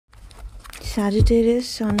Sagittarius,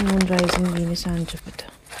 Sun, Moon, Rising, Venus and Jupiter.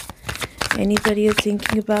 Anybody you're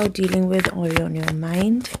thinking about dealing with or on your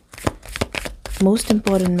mind. Most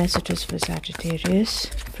important messages for Sagittarius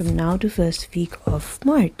from now to first week of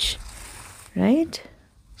March. Right?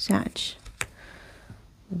 Sag.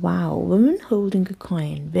 Wow, woman holding a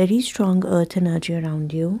coin. Very strong earth energy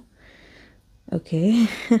around you. Okay.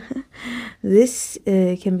 This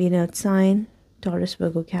can be an earth sign. Taurus,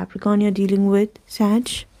 Virgo, Capricorn you're dealing with.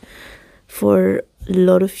 Sag. For a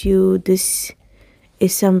lot of you, this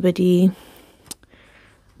is somebody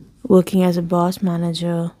working as a boss,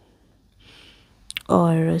 manager,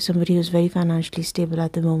 or somebody who's very financially stable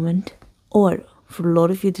at the moment. Or for a lot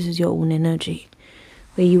of you, this is your own energy,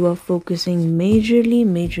 where you are focusing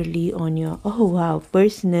majorly on your, oh wow,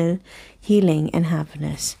 personal healing and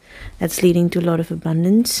happiness. That's leading to a lot of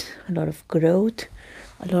abundance, a lot of growth,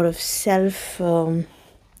 a lot of self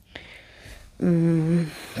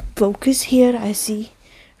focus here, I see,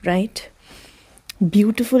 right?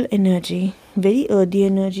 Beautiful energy, very earthy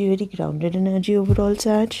energy, very grounded energy overall,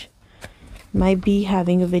 Sag. Might be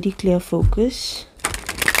having a very clear focus.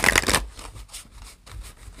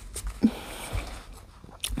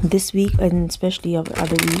 This week, and especially of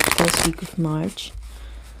other week, first week of March,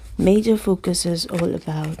 major focus is all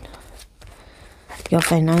about your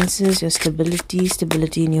finances, your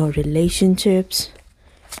stability in your relationships,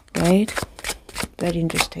 right? Very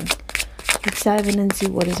interesting. Let's dive in and see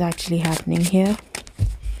what is actually happening here.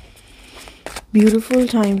 Beautiful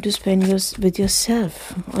time to spend with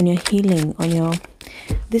yourself, on your healing, on your...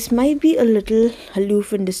 This might be a little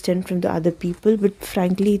aloof and distant from the other people, but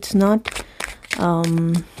frankly, it's not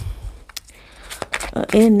in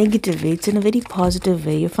a negative way. It's in a very positive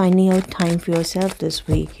way. You're finding out time for yourself this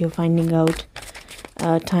week. You're finding out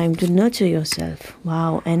time to nurture yourself.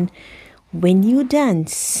 Wow. And when you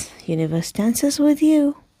dance, universe dances with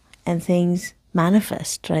you and things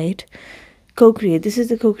manifest, right? Co-create. This is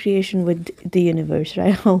the co-creation with the universe,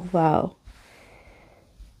 right? Oh, wow.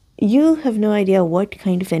 You have no idea what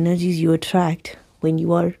kind of energies you attract when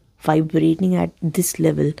you are vibrating at this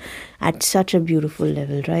level, at such a beautiful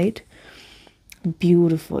level, right?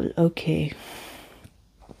 Beautiful. Okay.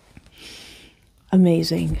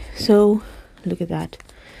 Amazing. So, look at that.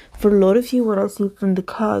 For a lot of you, what I see from the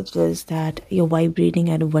cards is that you're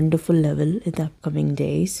vibrating at a wonderful level in the upcoming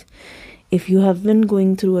days. If you have been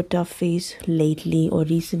going through a tough phase lately or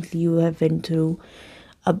recently, you have been through,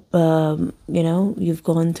 you've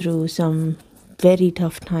gone through some very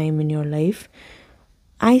tough time in your life.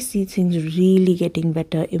 I see things really getting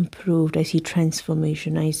better, improved. I see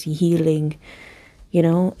transformation. I see healing,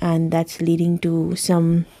 and that's leading to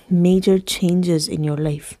some major changes in your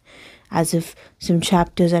life. As if some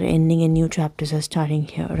chapters are ending and new chapters are starting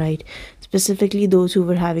here, right? Specifically those who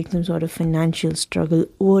were having some sort of financial struggle,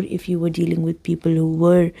 or if you were dealing with people who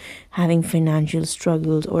were having financial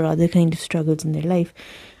struggles or other kind of struggles in their life,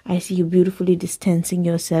 I see you beautifully distancing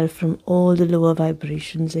yourself from all the lower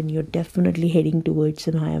vibrations, and you're definitely heading towards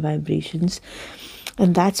some higher vibrations.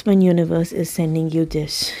 And that's when universe is sending you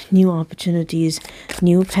this new opportunities,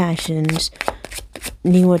 new passions,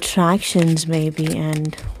 new attractions maybe,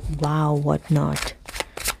 and wow, whatnot,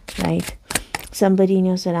 right? Somebody in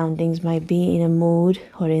your surroundings might be in a mood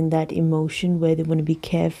or in that emotion where they want to be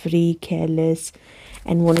carefree, careless,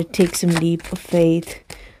 and want to take some leap of faith,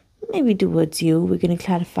 maybe towards you. We're going to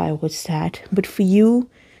clarify what's that. But for you,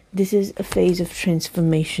 this is a phase of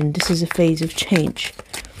transformation. This is a phase of change.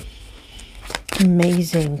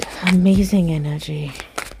 Amazing, amazing energy.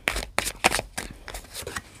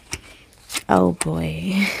 Oh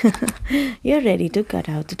boy, you're ready to cut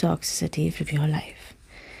out the toxicity from your life.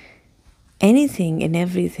 Anything and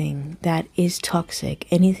everything that is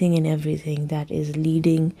toxic, anything and everything that is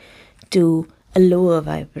leading to a lower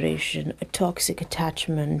vibration, a toxic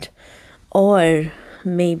attachment, or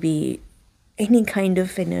maybe any kind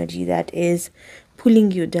of energy that is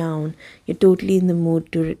pulling you down, you're totally in the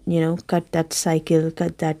mood to, cut that cycle,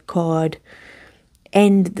 cut that cord,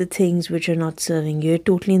 end the things which are not serving you. You're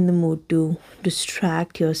totally in the mood to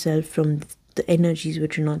distract yourself from the energies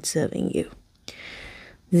which are not serving you.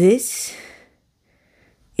 This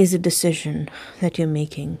is a decision that you're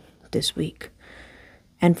making this week.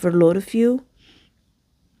 And for a lot of you,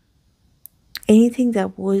 anything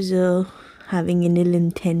that was having an ill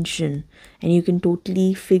intention, and you can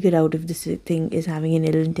totally figure out if this thing is having an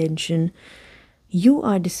ill intention, you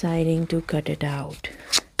are deciding to cut it out.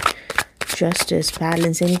 Justice,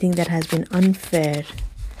 balance, anything that has been unfair.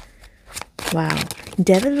 Wow.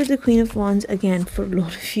 Devil with the Queen of Wands, again, for a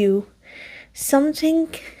lot of you,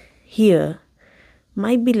 something here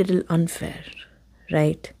might be a little unfair,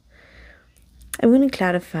 right? I'm going to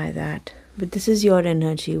clarify that. But this is your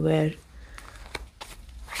energy where,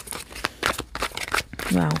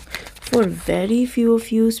 wow, for very few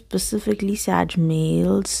of you, specifically Sag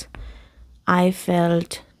males, I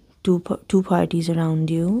felt two parties around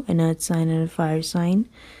you, an earth sign and a fire sign.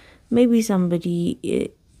 Maybe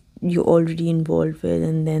somebody you're already involved with,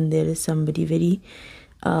 and then there is somebody very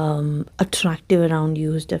attractive around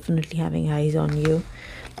you who's definitely having eyes on you.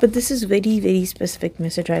 But this is very, very specific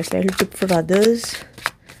message. I felt it for others.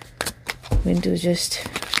 I'm going to just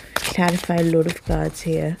clarify a lot of cards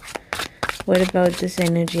here. What about this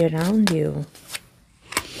energy around you?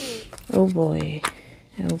 Oh boy.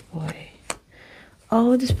 Oh boy.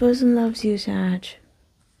 Oh, this person loves you, Sag.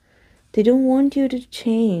 They don't want you to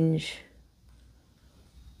change.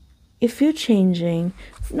 If you're changing,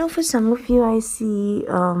 now for some of you, I see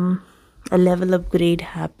a level upgrade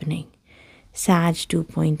happening. Sag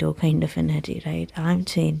 2.0 kind of energy, right? I'm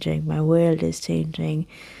changing. My world is changing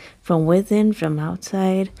from within, from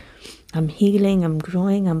outside. I'm healing, I'm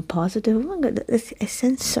growing, I'm positive. Oh my God, I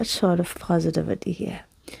sense such sort of positivity here.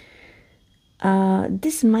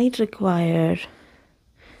 This might require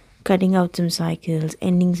cutting out some cycles,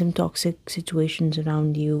 ending some toxic situations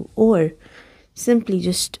around you, or simply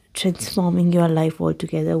just transforming your life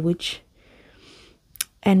altogether, which,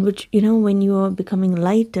 you know, when you are becoming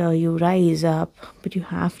lighter, you rise up, but you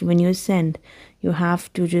have to, when you ascend, you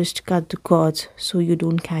have to just cut the cords so you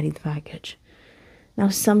don't carry the baggage. Now,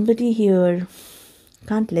 somebody here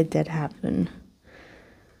can't let that happen.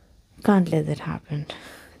 Can't let that happen.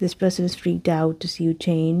 This person is freaked out to see you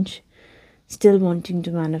change, still wanting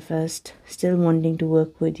to manifest, still wanting to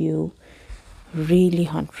work with you, really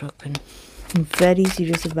heartbroken. I'm very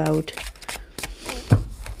serious about.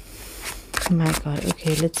 Oh my God.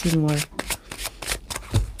 Okay, let's see more.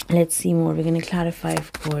 Let's see more. We're going to clarify,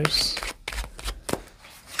 of course.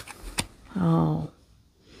 Oh.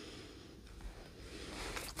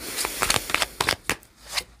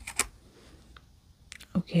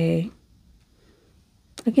 Okay.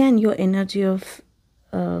 Again, your energy of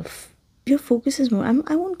your focus is more,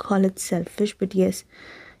 I won't call it selfish, but yes,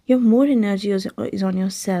 your more energy is on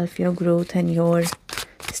yourself, your growth, and your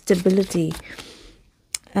stability.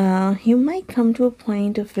 You might come to a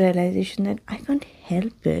point of realization that I can't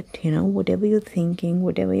help it, you know, whatever you're thinking,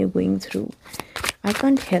 whatever you're going through, I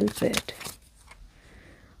can't help it.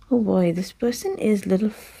 Oh boy, this person is little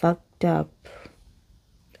fucked up.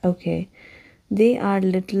 Okay, they are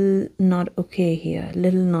little not okay here,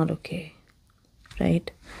 little not okay, right?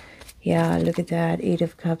 Yeah, look at that, 8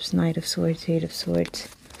 of Cups, Knight of Swords, 8 of Swords.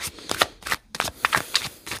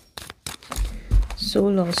 So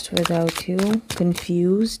lost without you,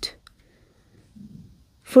 confused.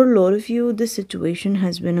 For a lot of you, this situation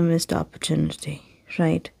has been a missed opportunity,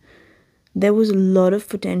 right? There was a lot of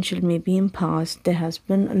potential maybe in past. There has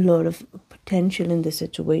been a lot of potential in this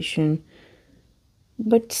situation.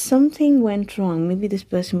 But something went wrong. Maybe this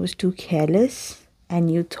person was too careless and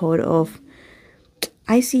you thought of,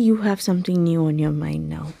 I see you have something new on your mind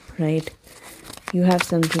now, right? You have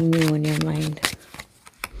something new on your mind.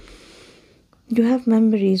 You have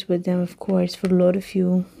memories with them, of course. For a lot of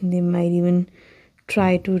you, they might even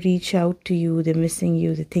try to reach out to you. They're missing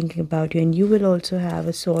you. They're thinking about you. And you will also have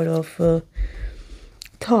a sort of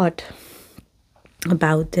thought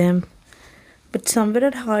about them. But somewhere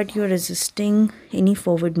at heart, you're resisting any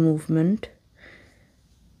forward movement.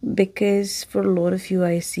 Because for a lot of you,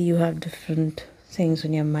 I see you have different things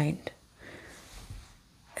on your mind.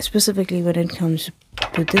 Specifically when it comes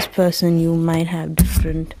to this person, you might have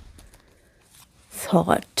different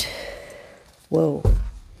thought. Whoa.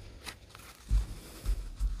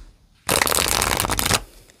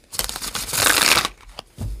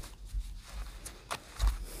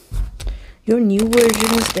 Your new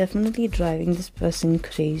version is definitely driving this person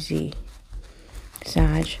crazy,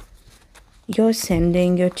 Sag. You're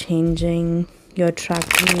sending, you're changing, you're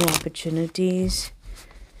attracting new opportunities.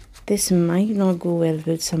 This might not go well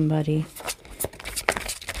with somebody.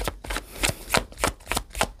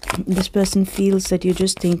 This person feels that you're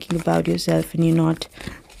just thinking about yourself and you're not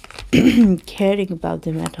caring about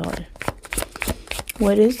them at all.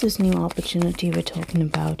 What is this new opportunity we're talking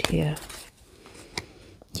about here?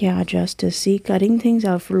 Yeah, Justice. See, cutting things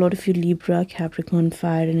out for a lot of you, Libra, Capricorn,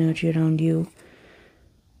 fire energy around you.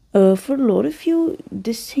 For a lot of you,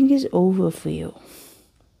 this thing is over for you.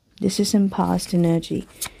 This is some past energy.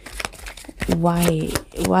 Why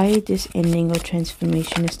this ending or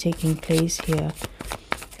transformation is taking place here?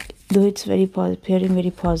 Though it's appearing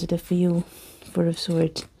very positive for you, 4 of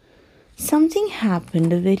Swords. Something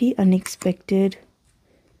happened, a very unexpected,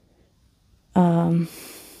 something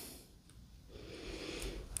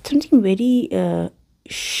very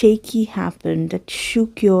shaky happened that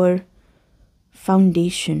shook your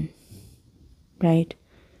foundation, right?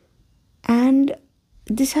 And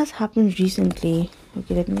this has happened recently.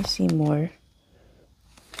 Okay, let me see more.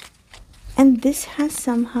 And this has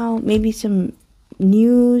somehow maybe some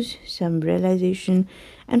news, some realization.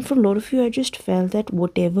 And for a lot of you, I just felt that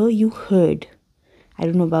whatever you heard, I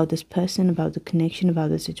don't know about this person, about the connection, about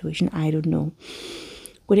the situation, I don't know.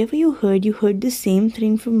 Whatever you heard the same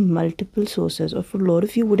thing from multiple sources. Or for a lot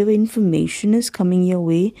of you, whatever information is coming your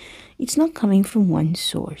way, it's not coming from one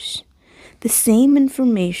source. The same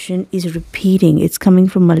information is repeating, it's coming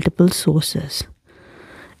from multiple sources.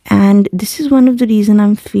 And this is one of the reason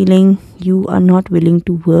I'm feeling you are not willing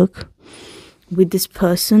to work with this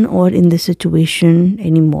person or in this situation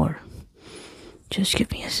anymore. Just give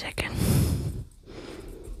me a second.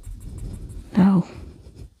 No.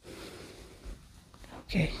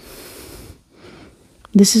 Okay.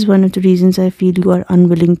 This is one of the reasons I feel you are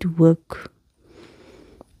unwilling to work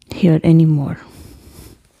here anymore.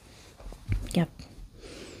 Yep.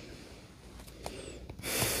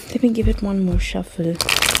 Let me give it one more shuffle.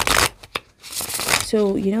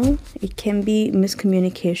 So, it can be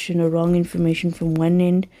miscommunication or wrong information from one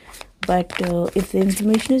end, but if the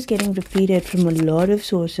information is getting repeated from a lot of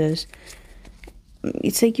sources,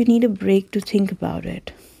 it's like you need a break to think about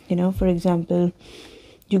it. For example,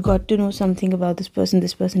 you got to know something about this person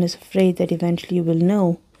is afraid that eventually you will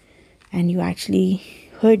know, and you actually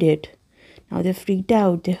heard it. Now they're freaked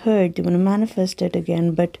out, they heard, they want to manifest it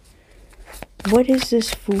again, but what is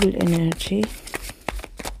this Fool energy?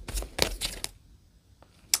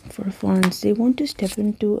 For Wands, they want to step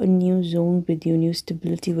into a new zone with you, new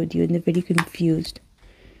stability with you, and they're very confused.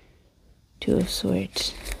 Two of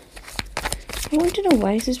Swords. I want to know,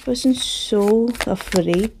 why is this person so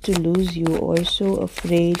afraid to lose you, or so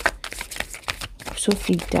afraid, so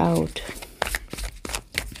freaked out?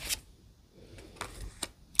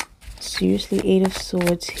 Seriously, Eight of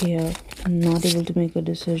Swords here. Not able to make a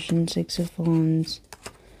decision. Six of Wands.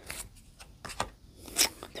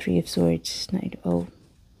 Three of Swords. Knight. Oh.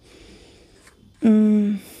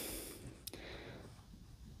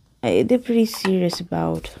 They're pretty serious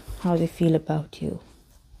about how they feel about you.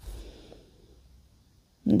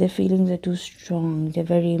 Their feelings are too strong. They're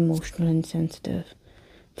very emotional and sensitive.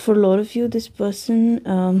 For a lot of you, this person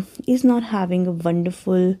is not having a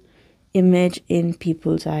wonderful image in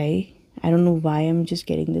people's eye. I don't know why I'm just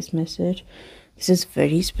getting this message. This is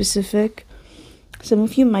very specific. Some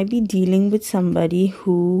of you might be dealing with somebody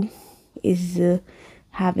who is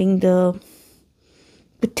having the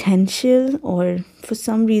potential, or for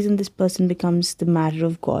some reason this person becomes the matter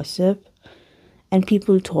of gossip and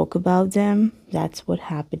people talk about them. That's what's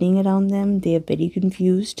happening around them. They are very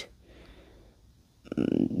confused,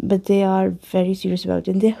 but they are very serious about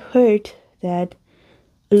it, and they're hurt that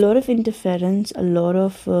a lot of interference, a lot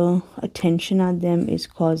of attention at them is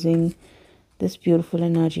causing this beautiful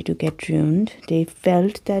energy to get ruined. They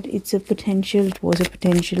felt that it was a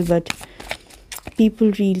potential, but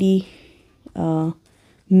people really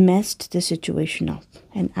messed the situation up.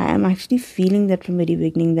 And I am actually feeling that from the very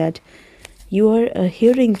beginning, that you are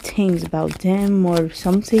hearing things about them or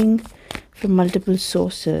something from multiple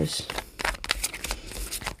sources.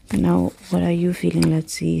 Now, what are you feeling?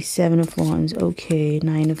 Let's see. Seven of Wands. Okay.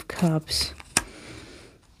 Nine of Cups.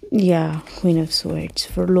 Yeah. Queen of Swords.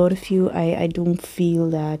 For a lot of you, I don't feel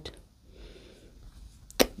that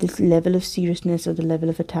this level of seriousness or the level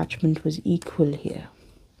of attachment was equal here.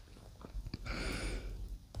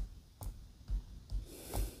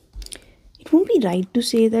 It won't be right to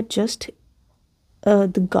say that just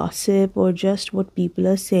the gossip or just what people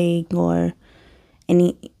are saying or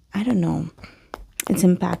any, I don't know, it's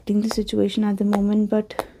impacting the situation at the moment,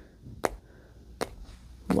 but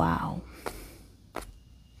wow.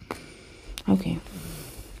 Okay.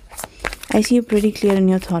 I see you pretty clear in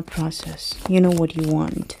your thought process. You know what you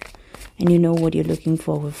want, and you know what you're looking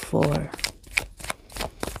forward for.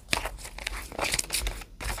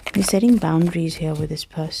 You're setting boundaries here with this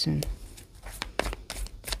person.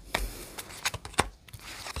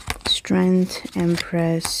 Strength,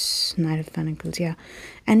 Empress, Knight of Pentacles, yeah.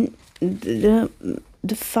 And the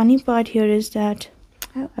funny part here is that,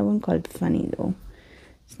 I won't call it funny though.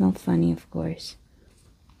 It's not funny, of course.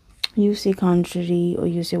 You say contrary, or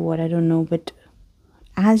you say what, I don't know, but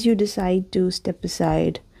as you decide to step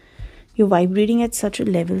aside, you're vibrating at such a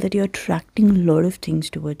level that you're attracting a lot of things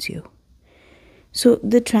towards you. So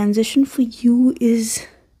the transition for you is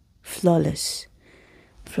flawless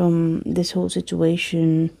from this whole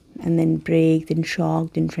situation, and then break, then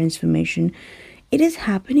shock, then transformation. It is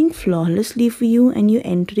happening flawlessly for you, and you're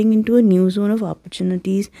entering into a new zone of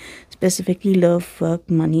opportunities, specifically love, work,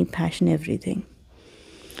 money, passion, everything.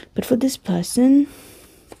 But for this person,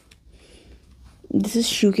 this is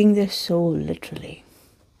shaking their soul, literally.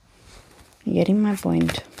 You're getting my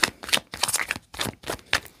point?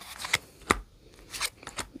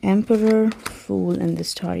 Emperor, Fool, and the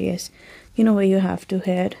Star. Yes, you know where you have to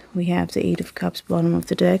head. We have the Eight of Cups, bottom of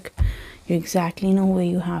the deck. You exactly know where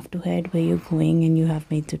you have to head, where you're going, and you have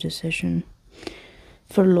made the decision.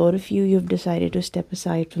 For a lot of you, you've decided to step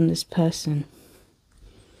aside from this person.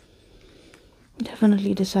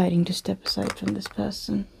 Definitely deciding to step aside from this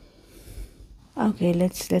person. Okay,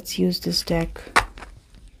 let's use this deck.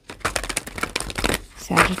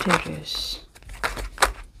 Sagittarius.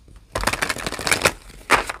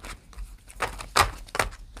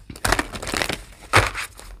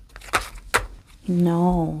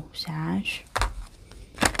 No, Sag.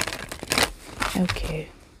 Okay.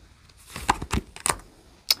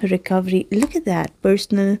 Recovery. Look at that.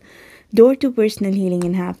 Personal, door to personal healing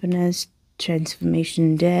and happiness,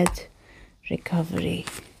 transformation, death, recovery.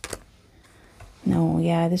 No,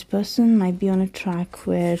 yeah, this person might be on a track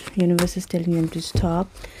where universe is telling them to stop.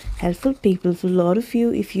 Helpful people. For a lot of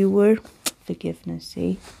you, if you were, forgiveness,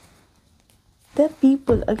 see? There are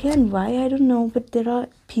people, again, why, I don't know, but there are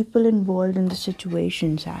people involved in the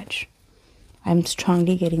situation, Sag. I'm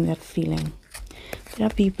strongly getting that feeling. There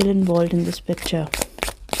are people involved in this picture.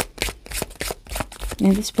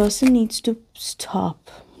 And this person needs to stop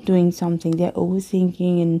doing something. They're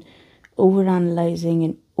overthinking and overanalyzing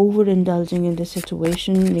and overindulging in the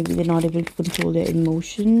situation. Maybe they're not able to control their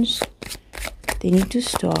emotions. They need to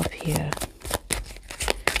stop here.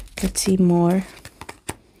 Let's see more.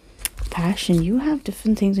 Passion. You have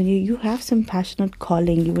different things in you. You have some passionate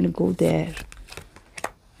calling. You want to go there.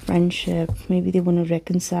 Friendship. Maybe they want to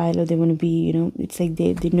reconcile, or they want to be, you know, it's like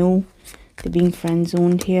they know they're being friend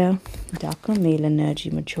zoned here. Darker male energy,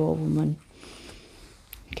 mature woman.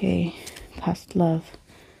 Okay. Past love.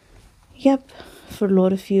 Yep. For a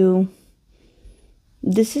lot of you,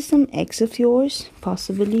 this is some ex of yours.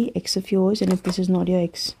 Possibly ex of yours. And if this is not your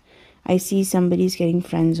ex, I see somebody's getting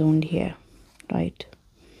friend zoned here. Right?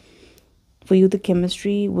 For you, the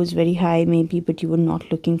chemistry was very high maybe, but you were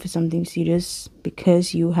not looking for something serious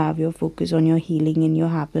because you have your focus on your healing and your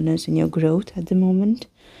happiness and your growth at the moment.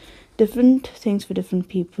 Different things for different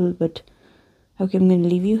people, but okay, I'm going to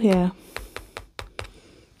leave you here.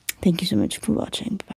 Thank you so much for watching. Bye.